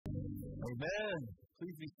Amen.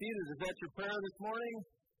 Please be seated. Is that your prayer this morning?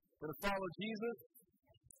 For to follow Jesus?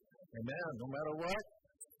 Amen. No matter what.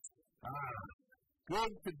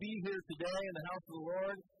 Good to be here today in the house of the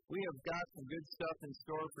Lord. We have got some good stuff in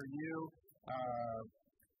store for you.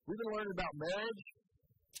 We've been learning about marriage.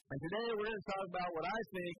 And today we're going to talk about what I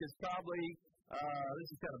think is probably, this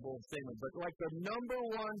is kind of a bold statement, but like the number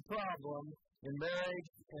one problem in marriage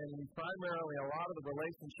and primarily a lot of the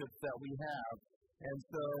relationships that we have. And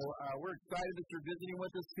so we're excited that you're visiting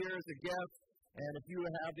with us here as a guest. And if you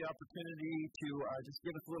have the opportunity to just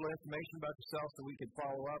give us a little information about yourself so we can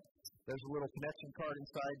follow up, there's a little connection card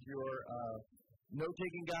inside your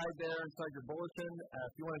note-taking guide there, inside your bulletin.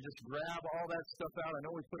 If you want to just grab all that stuff out, I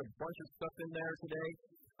know we put a bunch of stuff in there today.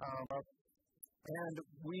 And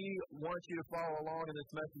we want you to follow along in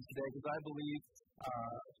this message today because I believe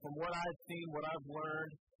from what I've seen, what I've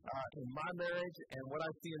learned in my marriage and what I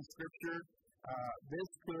see in Scripture, this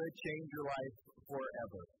could change your life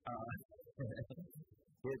forever.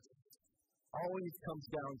 It always comes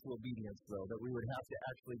down to obedience, though, that we would have to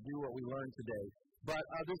actually do what we learned today. But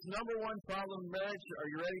this number one problem in marriage, are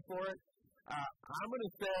you ready for it? I'm going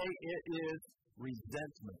to say it is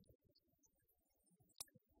resentment.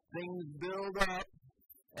 Things build up,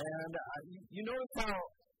 and you notice how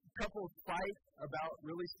couples fight about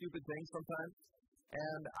really stupid things sometimes?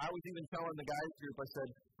 And I was even telling the guys group, I said,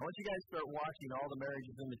 I want you guys to start watching all the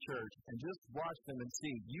marriages in the church and just watch them and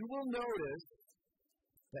see. You will notice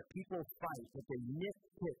that people fight, that they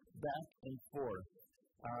nitpick back and forth.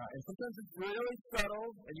 And sometimes it's really subtle,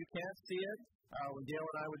 and you can't see it. When Dale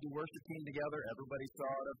and I would do worship team together, everybody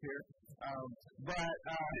saw it up here. But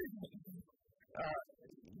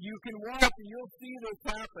you can watch and you'll see this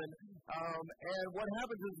happen. And what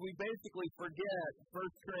happens is we basically forget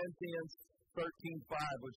 1 Corinthians 13:5,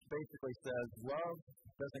 which basically says, love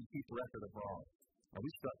doesn't keep record of wrong. And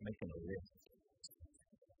we start making a list.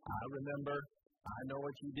 I remember, I know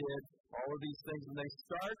what you did, all of these things, and they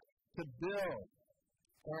start to build.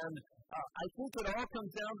 And I think it all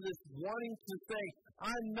comes down to this wanting to say,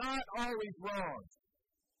 I'm not always wrong.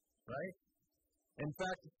 Right? In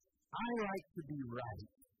fact, I like to be right.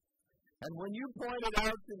 And when you point it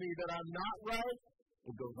out to me that I'm not right,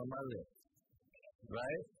 it goes on my list.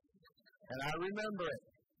 Right? And I remember it.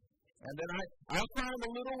 And then I find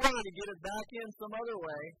a little way to get it back in some other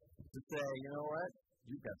way to say, you know what?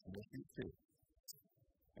 You've got some issues too.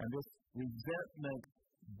 And this resentment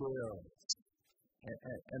builds.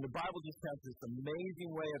 And the Bible just has this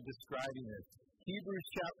amazing way of describing it. Hebrews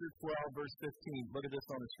chapter 12, verse 15. Look at this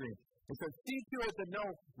on the screen. It says, see to it that no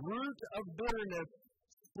root of bitterness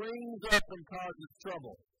springs up and causes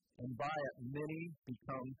trouble, and by it many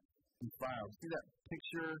become defiled. See that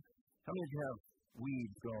picture? How many of you have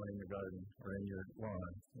weeds growing in your garden or in your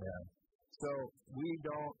lawn? Yeah. So we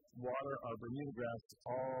don't water our Bermuda grass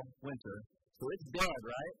all winter, so it's dead,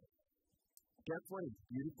 right? Guess what? It's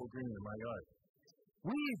beautiful green in my yard.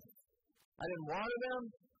 Weeds. I didn't water them.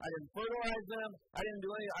 I didn't fertilize them. I didn't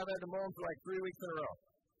do anything. I've had to mow them for like 3 weeks in a row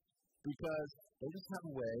because they just have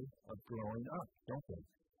a way of growing up, don't they?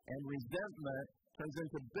 And resentment turns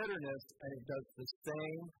into bitterness, and it does the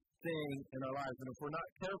same thing in our lives. And if we're not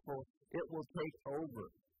careful, it will take over.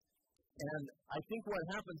 And I think what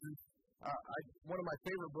happens is, one of my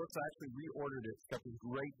favorite books, I actually reordered it. It's got this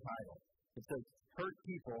great title. It says, hurt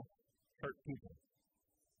people,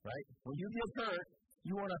 right? When you get hurt,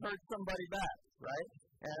 you want to hurt somebody back, right?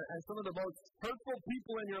 And some of the most hurtful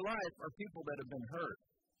people in your life are people that have been hurt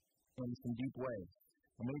in some deep ways.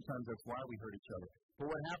 And many times that's why we hurt each other. But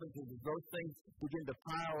what happens is those things begin to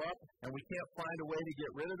pile up, and we can't find a way to get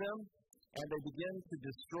rid of them, and they begin to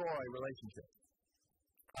destroy relationships.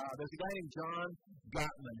 There's a guy named John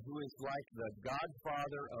Gottman who is like the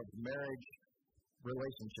godfather of marriage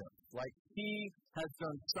relationships. Like, he has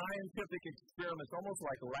done scientific experiments, almost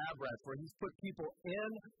like lab rats, where he's put people in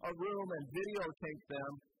a room and videotaped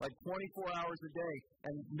them like 24 hours a day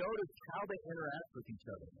and noticed how they interact with each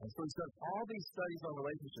other. And so he's done all these studies on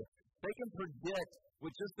relationships. They can predict,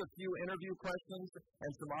 with just a few interview questions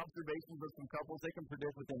and some observations of some couples, they can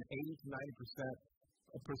predict within 80 to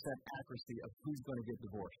 90% accuracy of who's going to get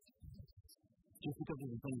divorced. Just because of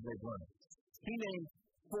the things they've learned. He named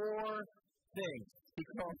 4 things. He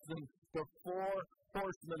calls them the 4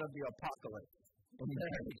 horsemen of the apocalypse in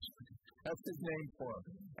marriage. That's his name for them.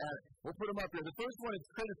 And we'll put them up here. The first one is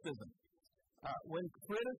criticism. When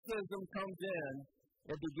criticism comes in,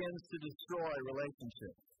 it begins to destroy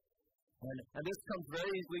relationships. And this comes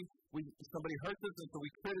very easily. Somebody hurts us, and so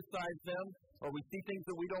we criticize them, or we see things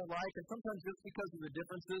that we don't like. And sometimes just because of the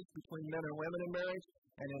differences between men and women in marriage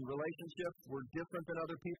and in relationships, we're different than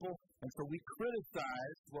other people. And so we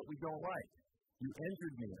criticize what we don't like. You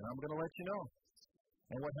injured me, and I'm going to let you know.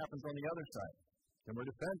 And what happens on the other side? Then we're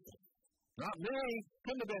defensive. Not me.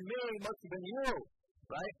 Couldn't have been me. Must have been you.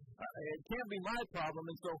 Right? It can't be my problem.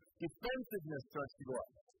 And so defensiveness starts to go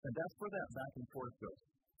up. And that's where that back and forth goes.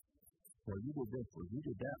 Well, you did this, well, you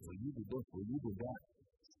did that, well, you did this, well, you did that.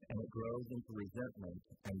 And it grows into resentment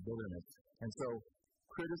and bitterness. And so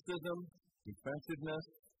criticism, defensiveness,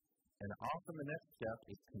 and often the next step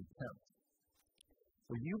is contempt.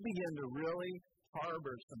 Where you begin to really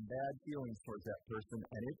harbor some bad feelings towards that person,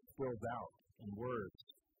 and it spills out in words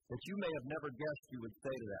that you may have never guessed you would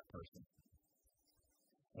say to that person.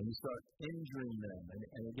 And you start injuring them,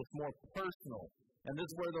 and it gets more personal. And this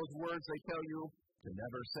is where those words they tell you to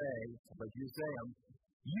never say, but you say them.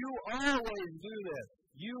 You always do this.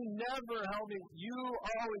 You never help me. You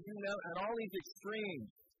always do that. And all these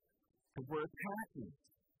extremes. Because we're attacking.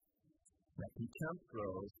 That contempt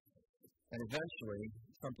grows. And eventually,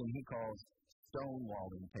 something he calls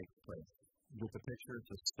stonewalling takes place. You get the picture?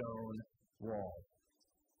 It's a stone wall.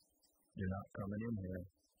 You're not coming in here.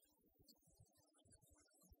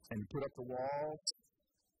 And you put up the walls.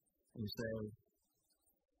 And you say,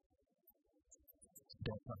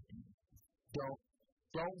 don't touch me.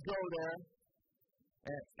 Don't go there.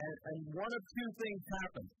 And one of two things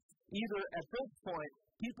happen. Either at this point,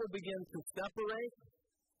 people begin to separate.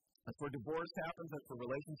 That's where divorce happens. That's where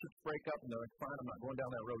relationships break up. And they're like, fine, I'm not going down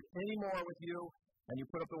that road anymore with you. And you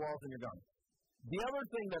put up the walls and you're done. The other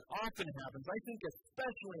thing that often happens, I think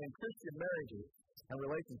especially in Christian marriages and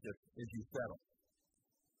relationships, is you settle.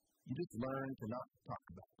 You just learn to not talk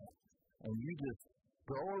about that. And you just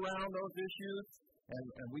go around those issues.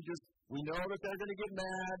 And we know that they're going to get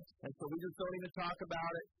mad, and so we just don't even talk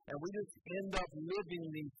about it, and we just end up living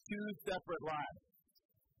these two separate lives.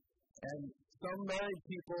 And some married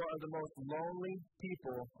people are the most lonely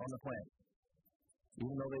people on the planet,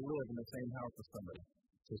 even though they live in the same house as somebody.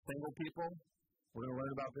 So single people, we're going to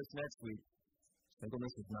learn about this next week.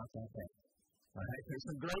 Singleness is not that bad. All right? There's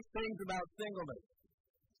some great things about singleness,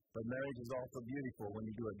 but marriage is also beautiful when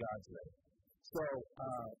you do it God's way. So,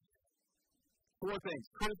 four things: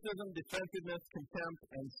 criticism, defensiveness, contempt,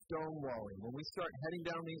 and stonewalling. When we start heading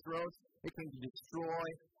down these roads, it can destroy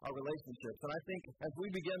our relationships. And I think as we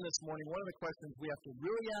begin this morning, one of the questions we have to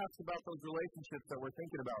really ask about those relationships that we're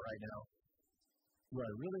thinking about right now: do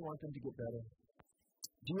I really want them to get better?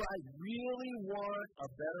 Do I really want a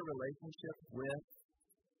better relationship with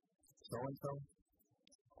so-and-so?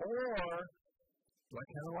 Or do I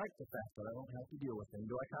kind of like the fact that I don't have to deal with them?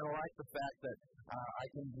 Do I kind of like the fact that I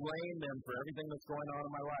can blame them for everything that's going on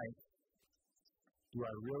in my life? Do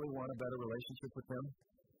I really want a better relationship with them?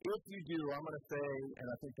 If you do, I'm going to say, and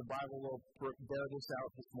I think the Bible will bear this out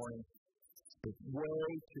this morning, the way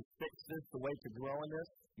to fix this, the way to grow in this,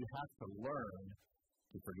 you have to learn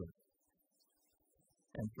to forgive.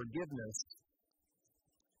 And forgiveness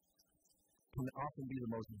can often be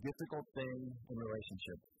the most difficult thing in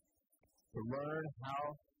relationships. To learn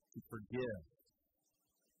how to forgive.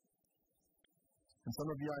 And some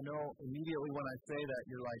of you, I know, immediately when I say that,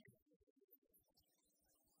 you're like,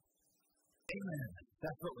 amen,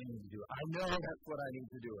 that's what we need to do. I know that's what I need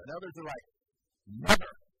to do. And others are like,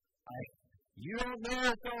 never. You don't know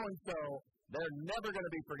so-and-so, they're never going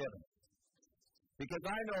to be forgiven. Because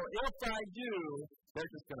I know if I do,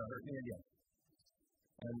 they're just going to hurt me again.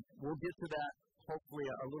 And we'll get to that, hopefully,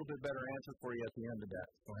 a little bit better answer for you at the end of that.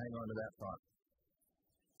 So hang on to that thought.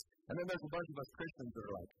 And then there's a bunch of us Christians that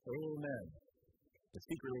are like, amen. But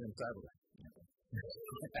secretly inside of that,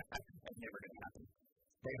 that's never going to happen.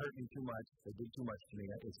 They hurt me too much. They did too much to me.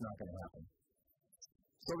 It's not going to happen.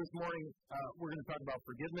 So this morning, we're going to talk about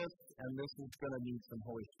forgiveness, and this is going to need some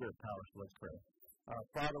Holy Spirit power, so let's pray.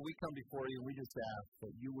 Father, we come before you, and we just ask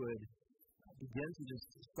that you would begin to just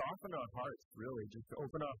soften our hearts, really, just to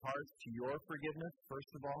open our hearts to your forgiveness,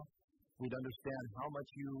 first of all. We'd understand how much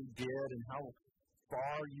you did and how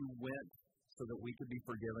far you went so that we could be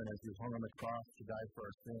forgiven as you hung on the cross to die for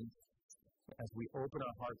our sins. As we open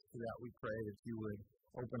our hearts to that, we pray that you would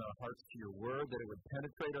open our hearts to your word, that it would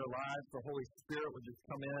penetrate our lives, the Holy Spirit would just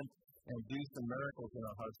come in and do some miracles in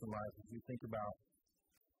our hearts and lives as we think about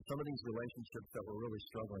some of these relationships that we're really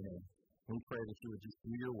struggling in. We pray that you would just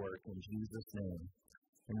do your work in Jesus' name.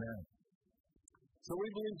 Amen. So we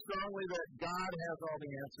believe strongly that God has all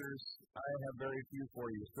the answers. I have very few for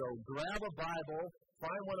you. So grab a Bible,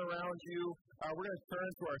 find one around you. We're going to turn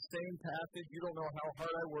to our same passage. You don't know how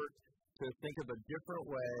hard I worked to think of a different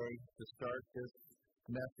way to start this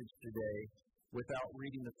message today without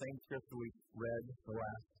reading the same scripture we've read the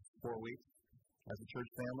last 4 weeks as a church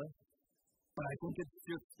family. But I think it's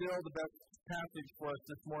just still the best passage for us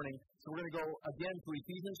this morning. So we're going to go again to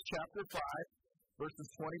Ephesians chapter 5, verses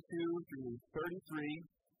 22 through 33.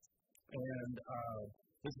 And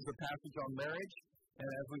this is a passage on marriage. And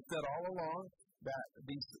as we've said all along, that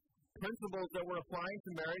these principles that we're applying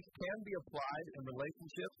to marriage can be applied in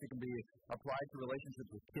relationships. It can be applied to relationships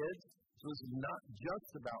with kids. So this is not just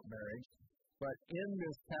about marriage, but in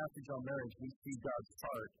this passage on marriage, we see God's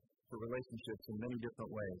heart for relationships in many different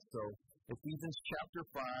ways. So Ephesians chapter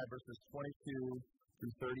 5, verses 22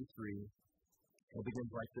 through 33, it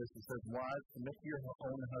begins like this. It says, "Wives, submit to your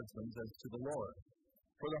own husbands as to the Lord.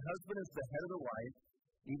 For the husband is the head of the wife,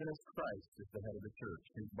 even as Christ is the head of the church,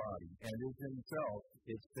 his body, and is himself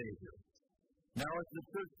its Savior. Now as the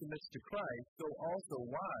church submits to Christ, so also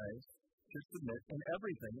wives should submit in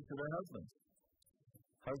everything to their husbands.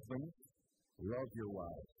 Husbands, love your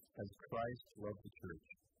wives, as Christ loved the church,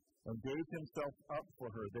 and gave himself up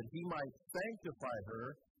for her, that he might sanctify her,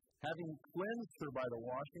 having cleansed her by the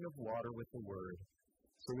washing of water with the word,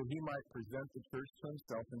 so that he might present the church to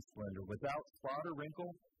himself in splendor, without spot or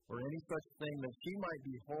wrinkle, or any such thing, that she might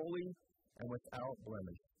be holy and without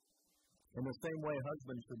blemish. In the same way,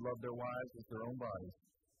 husbands should love their wives as their own bodies.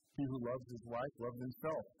 He who loves his wife loves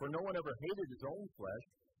himself. For no one ever hated his own flesh,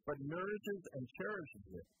 but nourishes and cherishes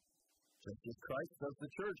it, just as Christ does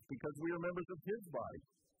the church, because we are members of his body.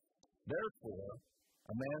 Therefore,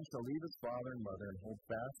 a man shall leave his father and mother and hold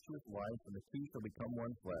fast to his wife, and the two shall become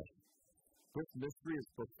one flesh. This mystery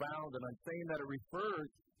is profound, and I'm saying that it refers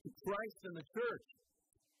to Christ and the church.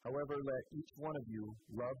 However, let each one of you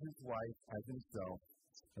love his wife as himself,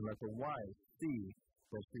 and let the wife see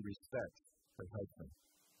that she respects her husband."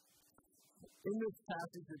 In this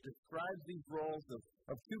passage, it describes these roles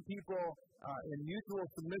of two people in mutual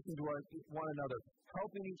submission to one another,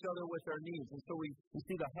 helping each other with their needs. And so we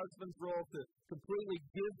see the husband's role to completely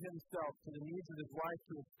give himself to the needs of his wife,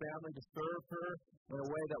 to his family, to serve her in a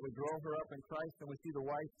way that would grow her up in Christ. And we see the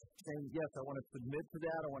wife saying, yes, I want to submit to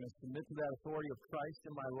that. I want to submit to that authority of Christ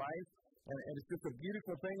in my life. And it's just a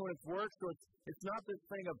beautiful thing when it works. So it's not this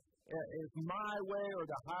thing of it's my way or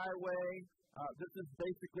the highway. This is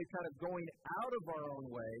basically kind of going out of our own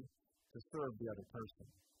way to serve the other person.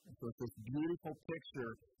 And so it's this beautiful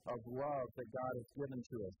picture of love that God has given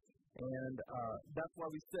to us. And that's why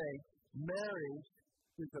we say marriage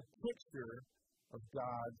is a picture of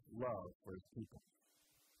God's love for his people.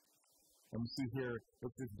 And we see here,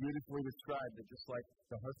 it's just beautifully described that just like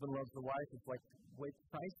the husband loves the wife, it's like the way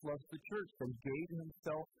Christ loves the church. That he gave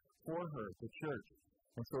himself for her, the church.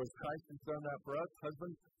 And so as Christ has done that for us,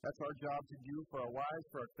 husbands, that's our job to do for our wives,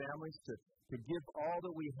 for our families, to give all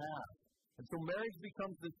that we have. And so marriage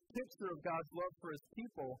becomes this picture of God's love for his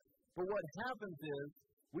people. But what happens is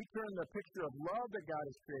we turn the picture of love that God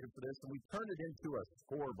has created for this, and we turn it into a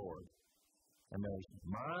scoreboard. And there's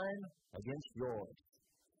mine against yours.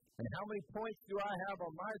 And how many points do I have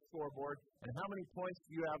on my scoreboard, and how many points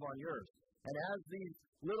do you have on yours? And as these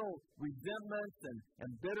little resentments and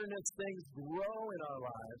bitterness things grow in our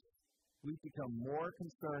lives, we become more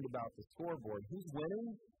concerned about the scoreboard. Who's winning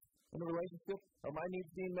in the relationship? Are my needs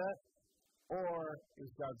being met? Or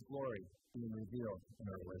is God's glory being revealed in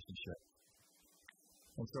our relationship?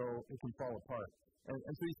 And so it can fall apart.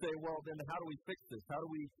 And so you say, well, then how do we fix this? How do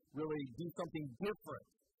we really do something different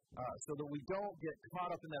so that we don't get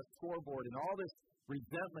caught up in that scoreboard and all this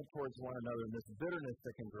resentment towards one another and this bitterness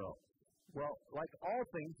that can grow? Well, like all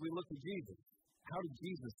things, we look to Jesus. How did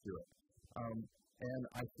Jesus do it? And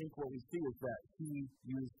I think what we see is that he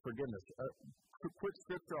used forgiveness. Quick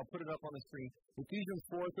scripture, I'll put it up on the screen. Ephesians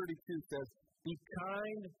 4:32 says, "Be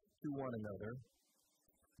kind to one another,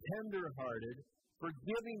 tender-hearted,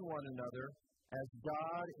 forgiving one another, as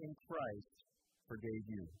God in Christ forgave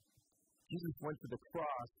you." Jesus went to the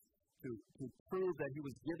cross to prove that he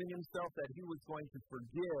was giving himself, that he was going to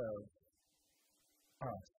forgive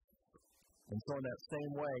us. And so in that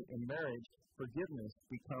same way, in marriage, forgiveness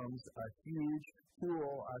becomes a huge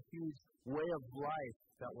tool, a huge way of life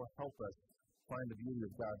that will help us find the beauty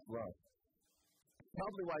of God's love.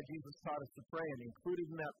 Probably why Jesus taught us to pray, and included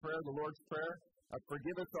in that prayer, the Lord's Prayer,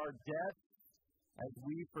 forgive us our debt as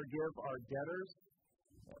we forgive our debtors.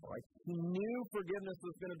 Like he knew forgiveness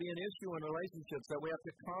was going to be an issue in relationships, that we have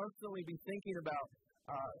to constantly be thinking about,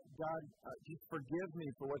 God, just forgive me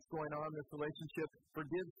for what's going on in this relationship.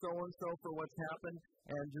 Forgive so-and-so for what's happened,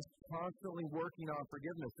 and just constantly working on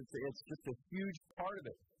forgiveness. It's just a huge part of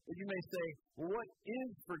it. But you may say, well, what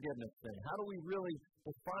is forgiveness then? How do we really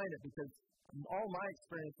define it? Because all my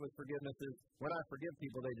experience with forgiveness is when I forgive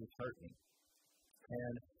people, they just hurt me.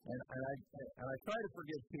 And I try to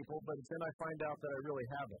forgive people, but then I find out that I really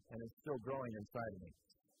haven't, and it's still growing inside of me.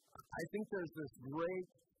 I think there's this great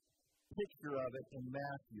picture of it in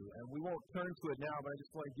Matthew, and we won't turn to it now, but I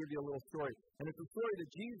just want to give you a little story. And it's a story that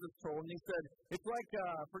Jesus told, and he said, it's like,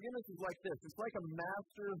 forgiveness is like this. It's like a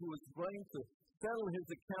master who is going to settle his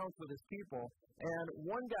accounts with his people, and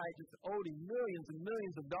one guy just owed him millions and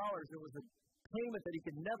millions of dollars. It was a payment that he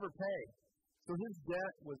could never pay. So his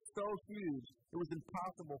debt was so huge, it was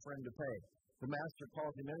impossible for him to pay. The master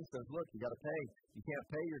calls him in and says, look, you got to pay. You can't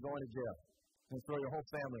pay, you're going to jail. And throw your whole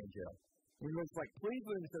family in jail. And he looks like, please,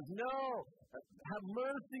 and he says, no, have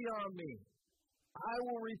mercy on me. I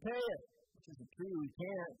will repay it. Which isn't true, he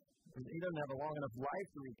can't. He doesn't have a long enough life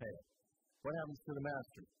to repay it. What happens to the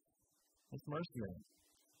master? It's mercy on him.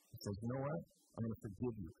 He says, you know what? I'm going to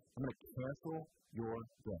forgive you. I'm going to cancel your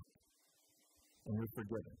debt. And you're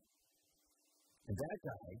forgiven. And that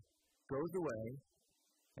guy goes away,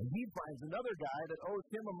 and he finds another guy that owes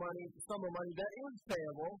him a sum of money that is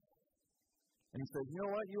payable. And he says, you know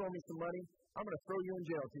what? You owe me some money. I'm going to throw you in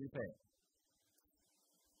jail till you pay it.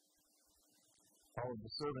 All of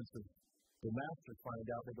the servants of the master find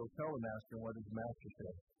out. They go tell the master, and what does the master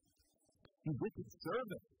say? You wicked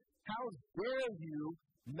servant. How dare you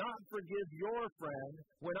not forgive your friend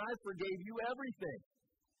when I forgave you everything?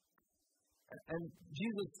 And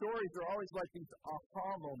Jesus' stories are always like these aha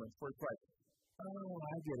moments where it's like, oh,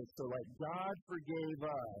 I get it. So like God forgave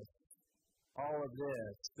us all of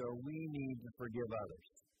this, so we need to forgive others.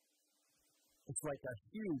 It's like a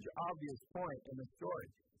huge, obvious point in the story.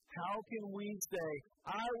 How can we say,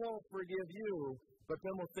 I won't forgive you, but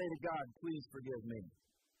then we'll say to God, please forgive me?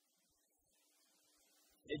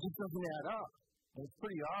 It just doesn't add up. And it's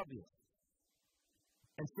pretty obvious.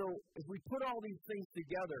 And so, as we put all these things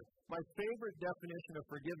together, my favorite definition of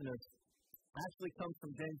forgiveness actually comes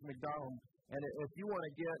from James McDonald. And if you want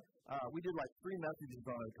to get, we did like 3 messages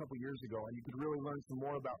on it a couple years ago, and you could really learn some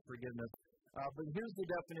more about forgiveness. But here's the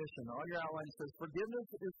definition. On your outline, it says, forgiveness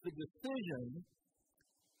is the decision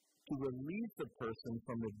to release a person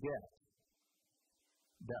from the debt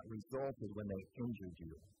that resulted when they injured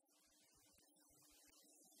you.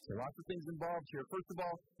 So lots of things involved here. First of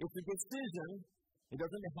all, it's a decision. It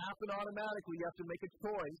doesn't happen automatically. You have to make a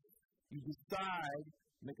choice. You decide,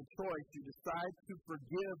 make a choice. You decide to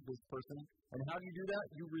forgive this person. And how do you do that?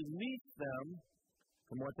 You release them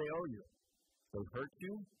from what they owe you. They hurt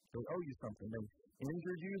you. They owe you something. They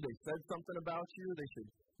injured you. They said something about you. They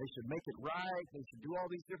should make it right. They should do all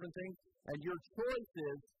these different things. And your choice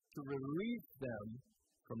is to release them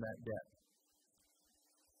from that debt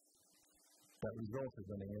that resulted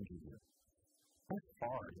when they injured you. That's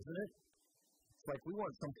hard, isn't it? It's like we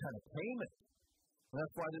want some kind of payment. And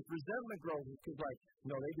that's why this resentment grows. It's because, like,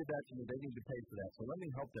 no, they did that to me. They need to pay for that. So let me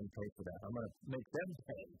help them pay for that. I'm going to make them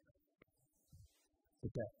pay.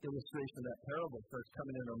 But that illustration, that parable starts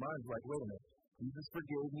coming in our minds like, wait a minute. Jesus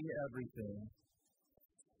forgave me everything.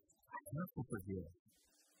 I have to forgive.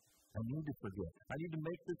 I need to forgive. I need to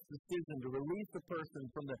make this decision to release the person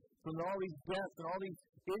from all these debts and all these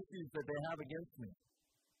issues that they have against me,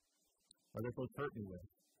 or that they've hurt me with.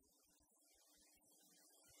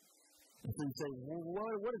 And so you say, well,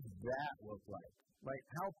 what does that look like? Like,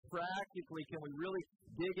 how practically can we really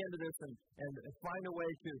dig into this and find a way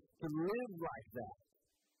to live like that?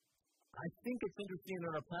 I think it's interesting in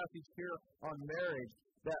our passage here on marriage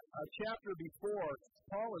that a chapter before,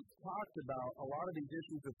 Paul has talked about a lot of these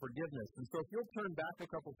issues of forgiveness. And so if you'll turn back a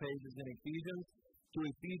couple pages in Ephesians, to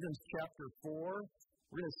Ephesians chapter 4,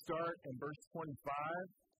 we're going to start in verse 25.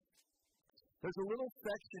 There's a little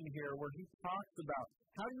section here where he talks about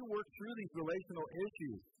how do you work through these relational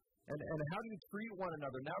issues and how do you treat one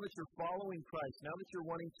another now that you're following Christ, now that you're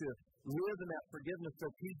wanting to live in that forgiveness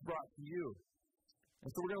that he's brought to you. And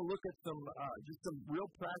so we're going to look at some real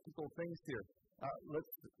practical things here.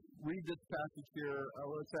 Let's read this passage here.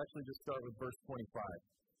 Let's actually just start with verse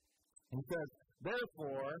 25. He says,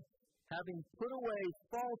 therefore, having put away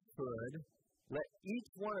falsehood, let each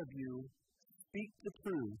one of you speak the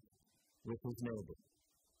truth with his neighbor,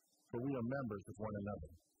 for we are members of one another.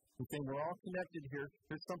 He's saying we're all connected here.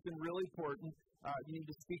 There's something really important. You need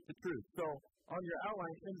to speak the truth. So on your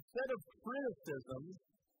outline, instead of criticism,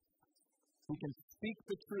 we can speak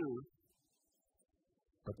the truth,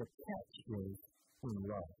 but the catch is in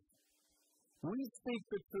love. We speak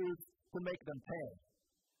the truth to make them pay.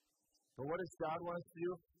 But what does God want us to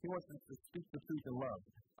do? He wants us to speak the truth in love.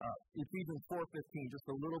 Ephesians 4:15, just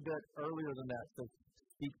a little bit earlier than that, says,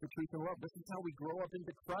 speak the truth in love. This is how we grow up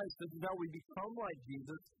into Christ. This is how we become like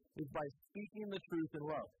Jesus, is by speaking the truth in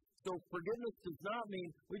love. So forgiveness does not mean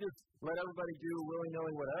we just let everybody do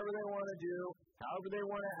willy-nilly whatever they want to do, however they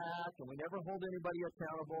want to act, and we never hold anybody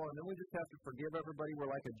accountable, and then we just have to forgive everybody.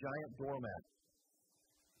 We're like a giant doormat.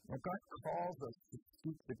 Now, God calls us to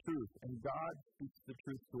speak the truth, and God speaks the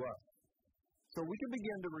truth to us. So we can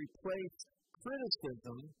begin to replace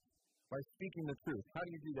criticism by speaking the truth. How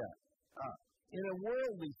do you do that? In a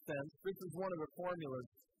worldly sense, this is one of the formulas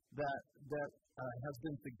that has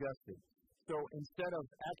been suggested. So instead of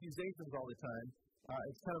accusations all the time,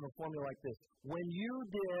 it's kind of a formula like this. When you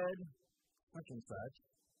did such and such,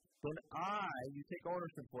 then you take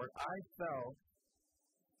ownership for it, I felt,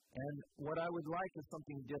 and what I would like is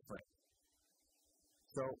something different.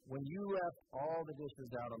 So when you left all the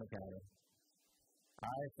dishes out on the counter,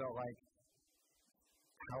 I felt like,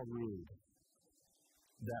 how rude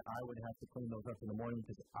that I would have to clean those up in the morning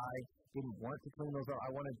because I didn't want to clean those up.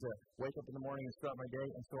 I wanted to wake up in the morning and start my day,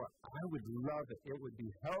 and so I would love it. It would be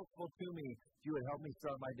helpful to me if you would help me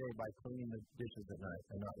start my day by cleaning the dishes at night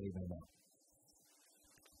and not leaving them out.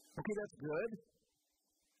 Okay, that's good.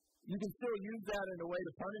 You can still use that in a way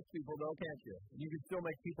to punish people, though, can't you? You can still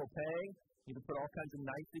make people pay. You can put all kinds of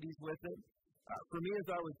niceties with it. For me, as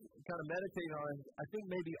I was kind of meditating on it, I think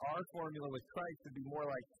maybe our formula with Christ would be more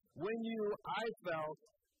like, I felt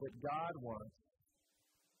that God wants.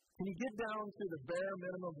 Can you get down to the bare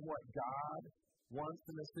minimum of what God wants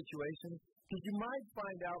in this situation? Because you might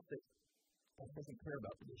find out that God doesn't care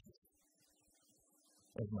about the dishes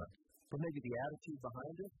as much. Or maybe the attitude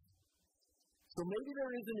behind it. So maybe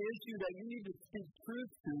there is an issue that you need to speak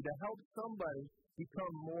truth to help somebody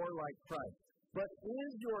become more like Christ. But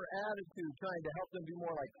is your attitude trying to help them be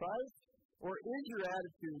more like Christ? Or is your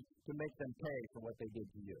attitude to make them pay for what they did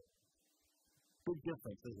to you? Big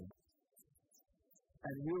difference, isn't it?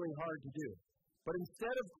 And really hard to do. But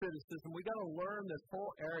instead of criticism, we've got to learn this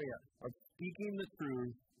whole area of speaking the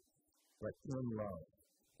truth, but in love.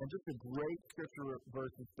 And just a great scripture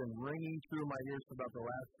verse that's been ringing through my ears for about the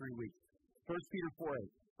last 3 weeks. 1 Peter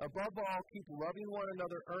 4:8. Above all, keep loving one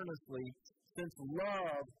another earnestly, since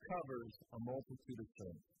love covers a multitude of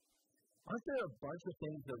sins. Aren't there a bunch of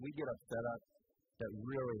things that we get upset at that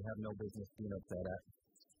really have no business being upset at?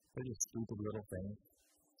 They're just stupid little things.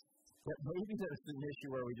 But maybe there's an issue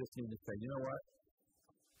where we just need to say, you know what?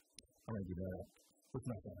 I'm going to give that up. It's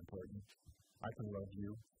not that important. I can love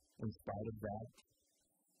you in spite of that.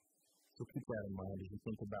 So keep that in mind as you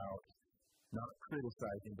think about not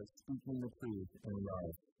criticizing, but speaking the truth in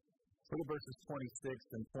love. Look at verses 26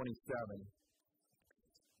 and 27.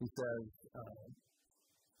 He says,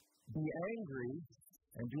 be angry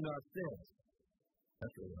and do not sin.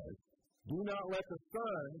 That's really hard. Do not let the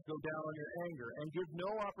sun go down on your anger and give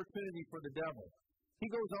no opportunity for the devil. He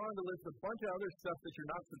goes on to list a bunch of other stuff that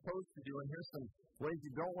you're not supposed to do, and here's some ways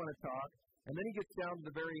you don't want to talk. And then he gets down to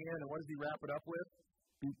the very end, and what does he wrap it up with?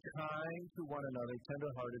 Be kind to one another,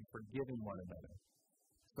 tenderhearted, forgiving one another.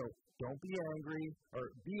 So don't be angry, or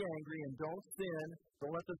be angry and don't sin.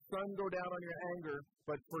 Don't let the sun go down on your anger,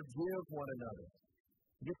 but forgive one another.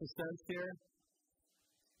 You get the sense here?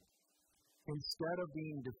 Instead of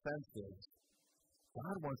being defensive,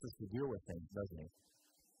 God wants us to deal with things, doesn't he?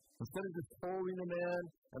 Instead of just holding them in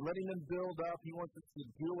and letting them build up, he wants us to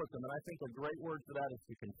deal with them. And I think a great word for that is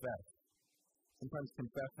to confess. Sometimes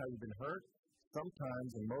confess how you've been hurt. Sometimes,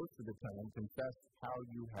 and most of the time, confess how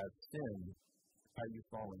you have sinned, how you've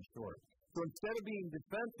fallen short. So instead of being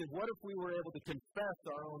defensive, what if we were able to confess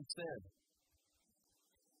our own sin?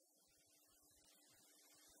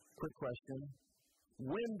 Quick question.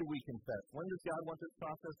 When do we confess? When does God want this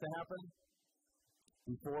process to happen?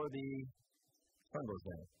 Before the sun goes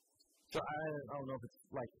down. So I don't know if it's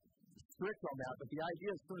like strict on that, but the idea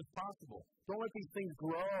is as soon as possible. Don't let these things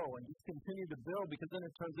grow and just continue to build, because then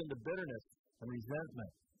it turns into bitterness and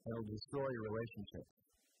resentment, and it will destroy your relationship.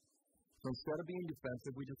 So instead of being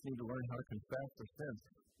defensive, we just need to learn how to confess our sins.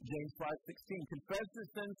 James 5:16, confess your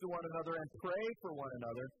sins to one another and pray for one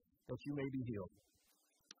another that you may be healed.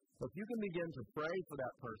 So if you can begin to pray for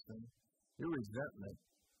that person, your resentment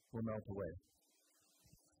will melt away.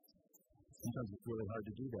 Sometimes it's really hard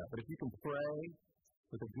to do that. But if you can pray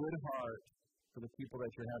with a good heart for the people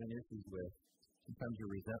that you're having issues with, sometimes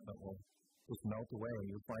your resentment will just melt away, and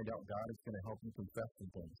you'll find out God is going to help you confess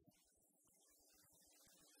some things.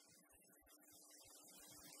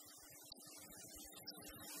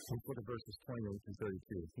 Let's look at verses 28 and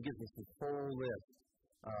 32. He gives us this whole list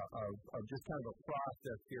of just kind of a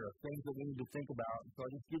process here of things that we need to think about. So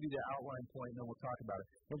I'll just give you the outline point, and then we'll talk about it.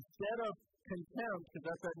 Instead of contempt, because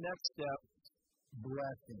that's that next step,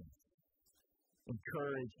 blessing,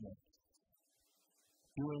 encouragement,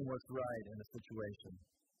 doing what's right in a situation.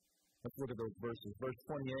 Let's look at those verses. Verse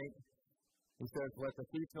 28, he says, let the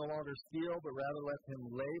thief no longer steal, but rather let him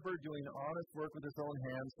labor, doing honest work with his own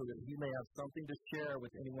hands, so that he may have something to share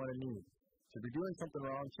with anyone in need. So if you're doing something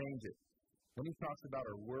wrong, change it. Then he talks about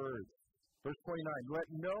our words. Verse 29, let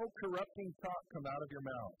no corrupting talk come out of your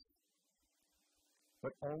mouth,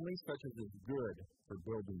 but only such as is good for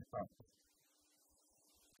building up.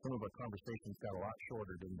 Some of our conversations got a lot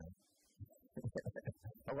shorter, didn't they?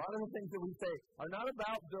 A lot of the things that we say are not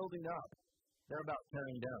about building up. They're about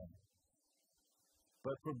tearing down.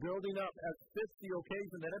 But for building up as fits the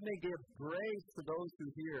occasion, that it may give grace to those who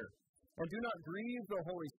hear. And do not grieve the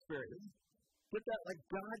Holy Spirit. Get that, like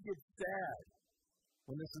God gets sad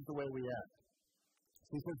when this is the way we act.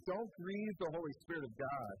 He says, don't grieve the Holy Spirit of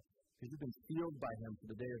God, because you've been sealed by Him for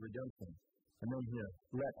the day of redemption. And then here,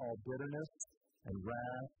 let all bitterness and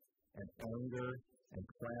wrath and anger and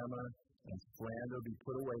clamor and slander be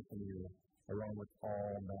put away from you, along with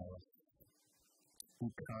all malice. Be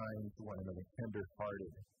kind to one another,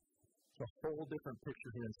 tender-hearted. It's a whole different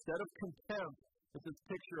picture here. Instead of contempt, it's this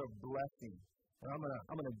picture of blessing. And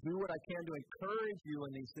I'm gonna do what I can to encourage you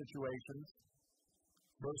in these situations,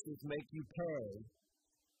 versus make you pay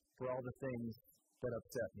for all the things that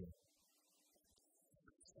upset me.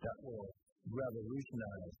 That will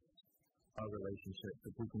revolutionize our relationship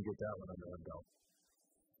if we can get that one under our belt.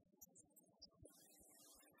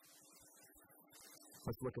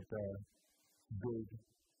 Let's look at the big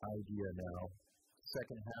idea now.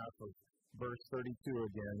 Second half of verse 32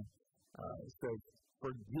 again. It says,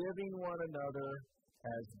 forgiving one another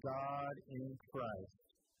as God in Christ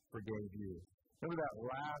forgave you. Remember that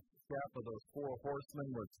last step of those four horsemen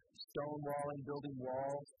was stonewalling, building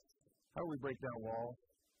walls? How do we break down walls?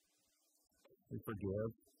 We forgive.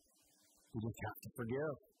 We just have to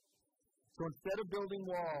forgive. So instead of building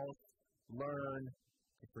walls, learn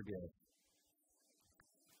to forgive.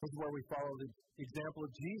 This is where we follow the example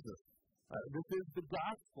of Jesus. This is the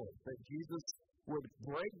gospel, that Jesus would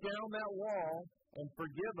break down that wall and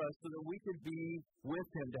forgive us so that we could be with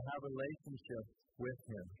Him, to have a relationship with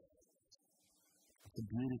Him. It's a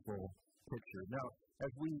beautiful picture. Now,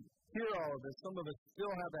 as we hear all of this, some of us still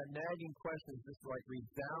have that nagging question just like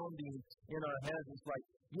resounding in our heads. It's like,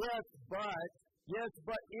 yes,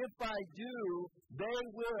 but if I do, they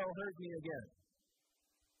will hurt me again.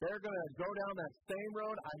 They're going to go down that same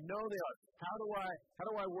road. I know they are. How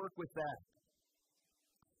do I work with that?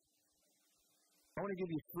 I want to give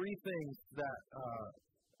you three things that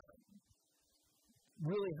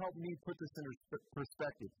really help me put this into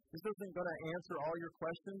perspective. This isn't going to answer all your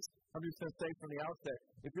questions. I'm just going to say from the outset,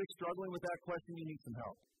 if you're struggling with that question, you need some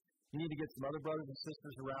help. You need to get some other brothers and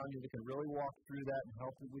sisters around you that can really walk through that and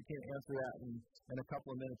help you. We can't answer that in a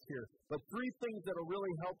couple of minutes here. But three things that will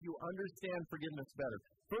really help you understand forgiveness better.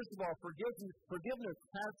 First of all, forgiveness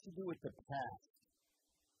has to do with the past.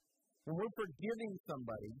 When we're forgiving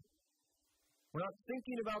somebody, we're not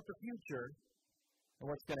thinking about the future and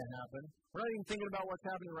what's going to happen. We're not even thinking about what's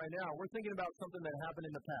happening right now. We're thinking about something that happened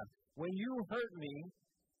in the past. When you hurt me,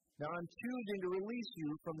 now I'm choosing to release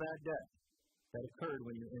you from that debt that occurred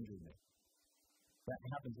when you injured me. That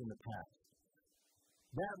happens in the past.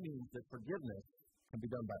 That means that forgiveness can be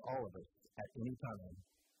done by all of us at any time,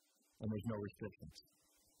 and there's no restrictions.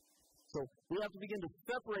 So we have to begin to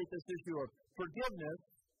separate this issue of forgiveness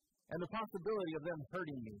and the possibility of them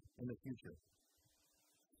hurting me in the future.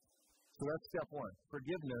 So that's step one.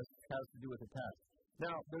 Forgiveness has to do with the past.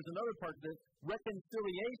 Now, there's another part of this.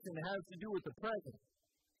 Reconciliation has to do with the present.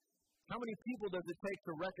 How many people does it take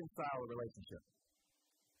to reconcile a relationship?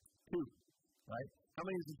 2, right? How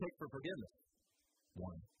many does it take for forgiveness? 1.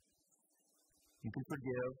 You can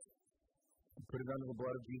forgive and put it under the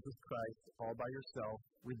blood of Jesus Christ all by yourself,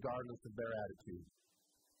 regardless of their attitude.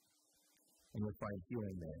 And you'll find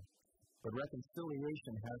healing there. But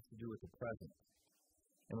reconciliation has to do with the present.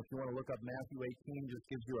 And if you want to look up Matthew 18, just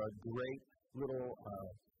gives you a great little,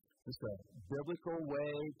 just a biblical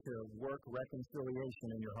way to work reconciliation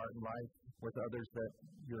in your heart and life with others that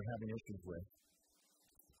you're having issues with.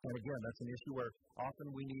 And again, that's an issue where often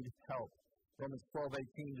we need help. Romans 12:18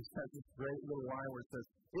 just has this great little line where it says,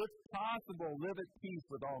 if possible, live at peace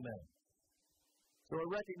with all men. So I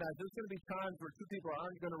recognize there's going to be times where two people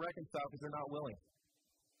aren't going to reconcile because they're not willing.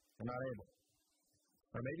 They're not able.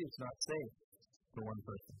 Or maybe it's not safe for one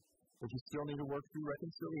person. But you still need to work through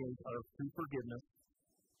reconciliation or through forgiveness.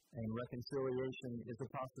 And reconciliation is a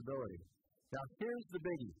possibility. Now, here's the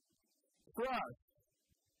biggie. Trust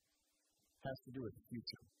has to do with the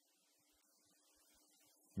future.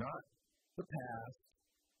 Not the past,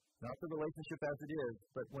 not the relationship as it is,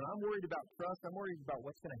 but when I'm worried about trust, I'm worried about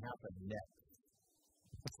what's going to happen next.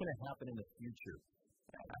 What's going to happen in the future.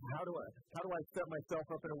 How do I set myself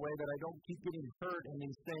up in a way that I don't keep getting hurt in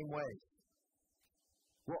these same ways?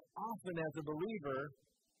 Well, often as a believer,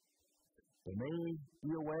 there may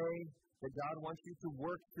be a way that God wants you to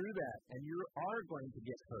work through that, and you are going to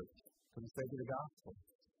get hurt for the sake of the gospel.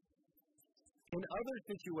 In other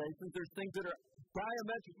situations, there's things that are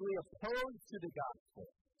diametrically opposed to the gospel.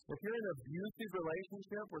 If you're in an abusive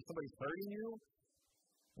relationship where somebody's hurting you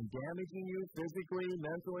and damaging you physically,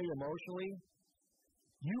 mentally, emotionally,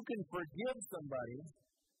 you can forgive somebody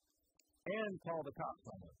and call the cops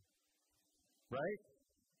on them. Right?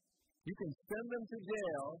 You can send them to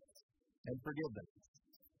jail and forgive them.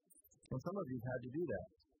 And some of you have had to do that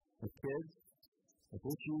with kids, with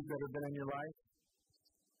issues that have been in your life,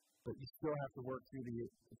 but you still have to work through the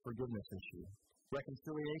forgiveness issue.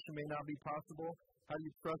 Reconciliation may not be possible. How do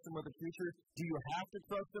you trust them with the future? Do you have to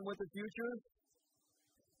trust them with the future?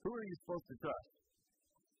 Who are you supposed to trust?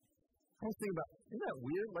 I was thinking about, isn't that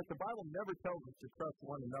weird? Like the Bible never tells us to trust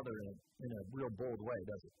one another in a real bold way,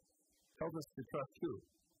 does it? It tells us to trust who?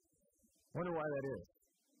 I wonder why that is.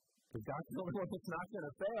 Because God's the only one that's not going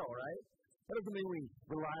to fail, right? That doesn't mean we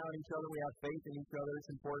rely on each other, we have faith in each other.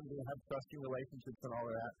 It's important to have trusting relationships and all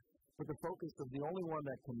of that. But the focus of the only one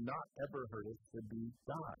that cannot ever hurt us should be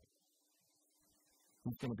God.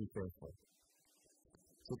 He's going to be faithful.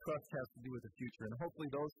 So trust has to do with the future. And hopefully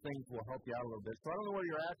those things will help you out a little bit. So I don't know where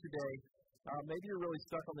you're at today. Maybe you're really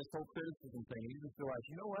stuck on this whole criticism thing. You just feel like,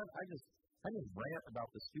 you know what? I just rant about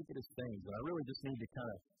the stupidest things. And I really just need to kind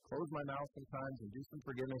of close my mouth sometimes and do some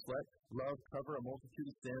forgiveness. Let love cover a multitude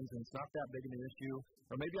of sins. And it's not that big of an issue.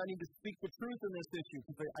 Or maybe I need to speak the truth in this issue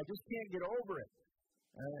because I just can't get over it.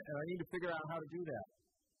 And I need to figure out how to do that.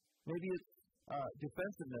 Maybe it's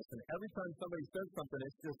defensiveness, and every time somebody says something,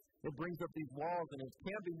 it brings up these walls, and it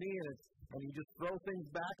can't be me, and you just throw things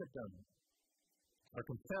back at them. Or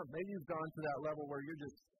contempt. Maybe you've gone to that level where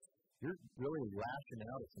you're really lashing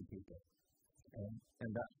out at some people.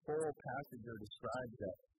 And that whole passage there describes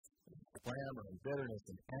that clamor and bitterness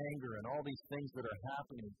and anger and all these things that are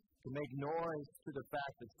happening to make noise to the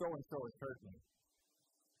fact that so-and-so is hurt me.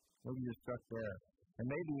 Maybe you're stuck there. And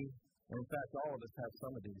maybe, and in fact, all of us have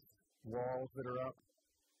some of these walls that are up.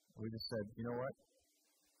 We just said, you know what?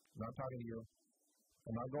 I'm not talking to you.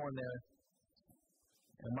 I'm not going there.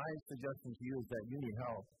 And my suggestion to you is that you need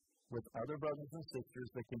help with other brothers and sisters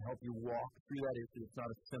that can help you walk through that issue. It's not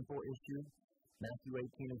a simple issue. Matthew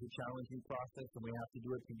 18 is a challenging process, and we have to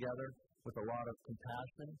do it together with a lot of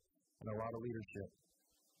compassion and a lot of leadership.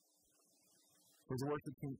 As the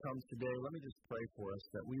worship team comes today, let me just pray for us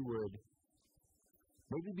that we would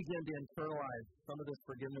maybe begin to internalize some of this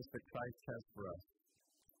forgiveness that Christ has for us.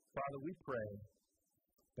 Father, we pray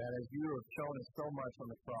that as you have shown us so much on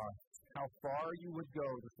the cross, how far you would go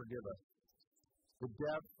to forgive us. The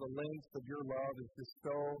depth, the length of your love is just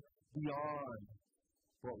so beyond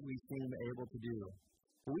what we seem able to do.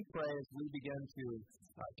 But we pray as we begin to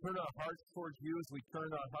turn our hearts towards you, as we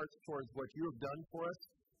turn our hearts towards what you have done for us,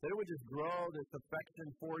 that it would just grow this affection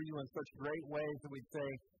for you in such great ways that we'd say,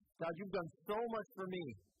 God, you've done so much for me.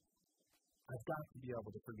 I've got to be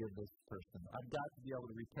able to forgive this person. I've got to be able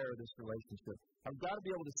to repair this relationship. I've got to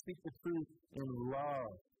be able to speak the truth in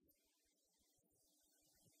love.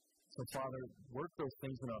 So, Father, work those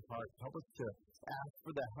things in our hearts. Help us to ask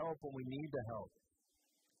for the help when we need the help.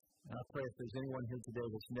 And I pray if there's anyone here today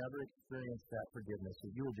that's never experienced that forgiveness,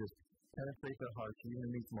 that you would just penetrate their hearts, even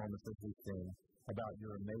in these moments as we sing about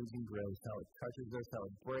your amazing grace, how it touches us, how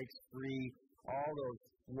it breaks free all those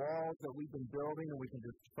walls that we've been building, and we can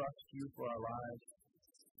just trust you for our lives.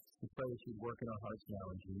 We pray that you'd work in our hearts now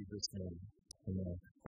in Jesus' name. Amen.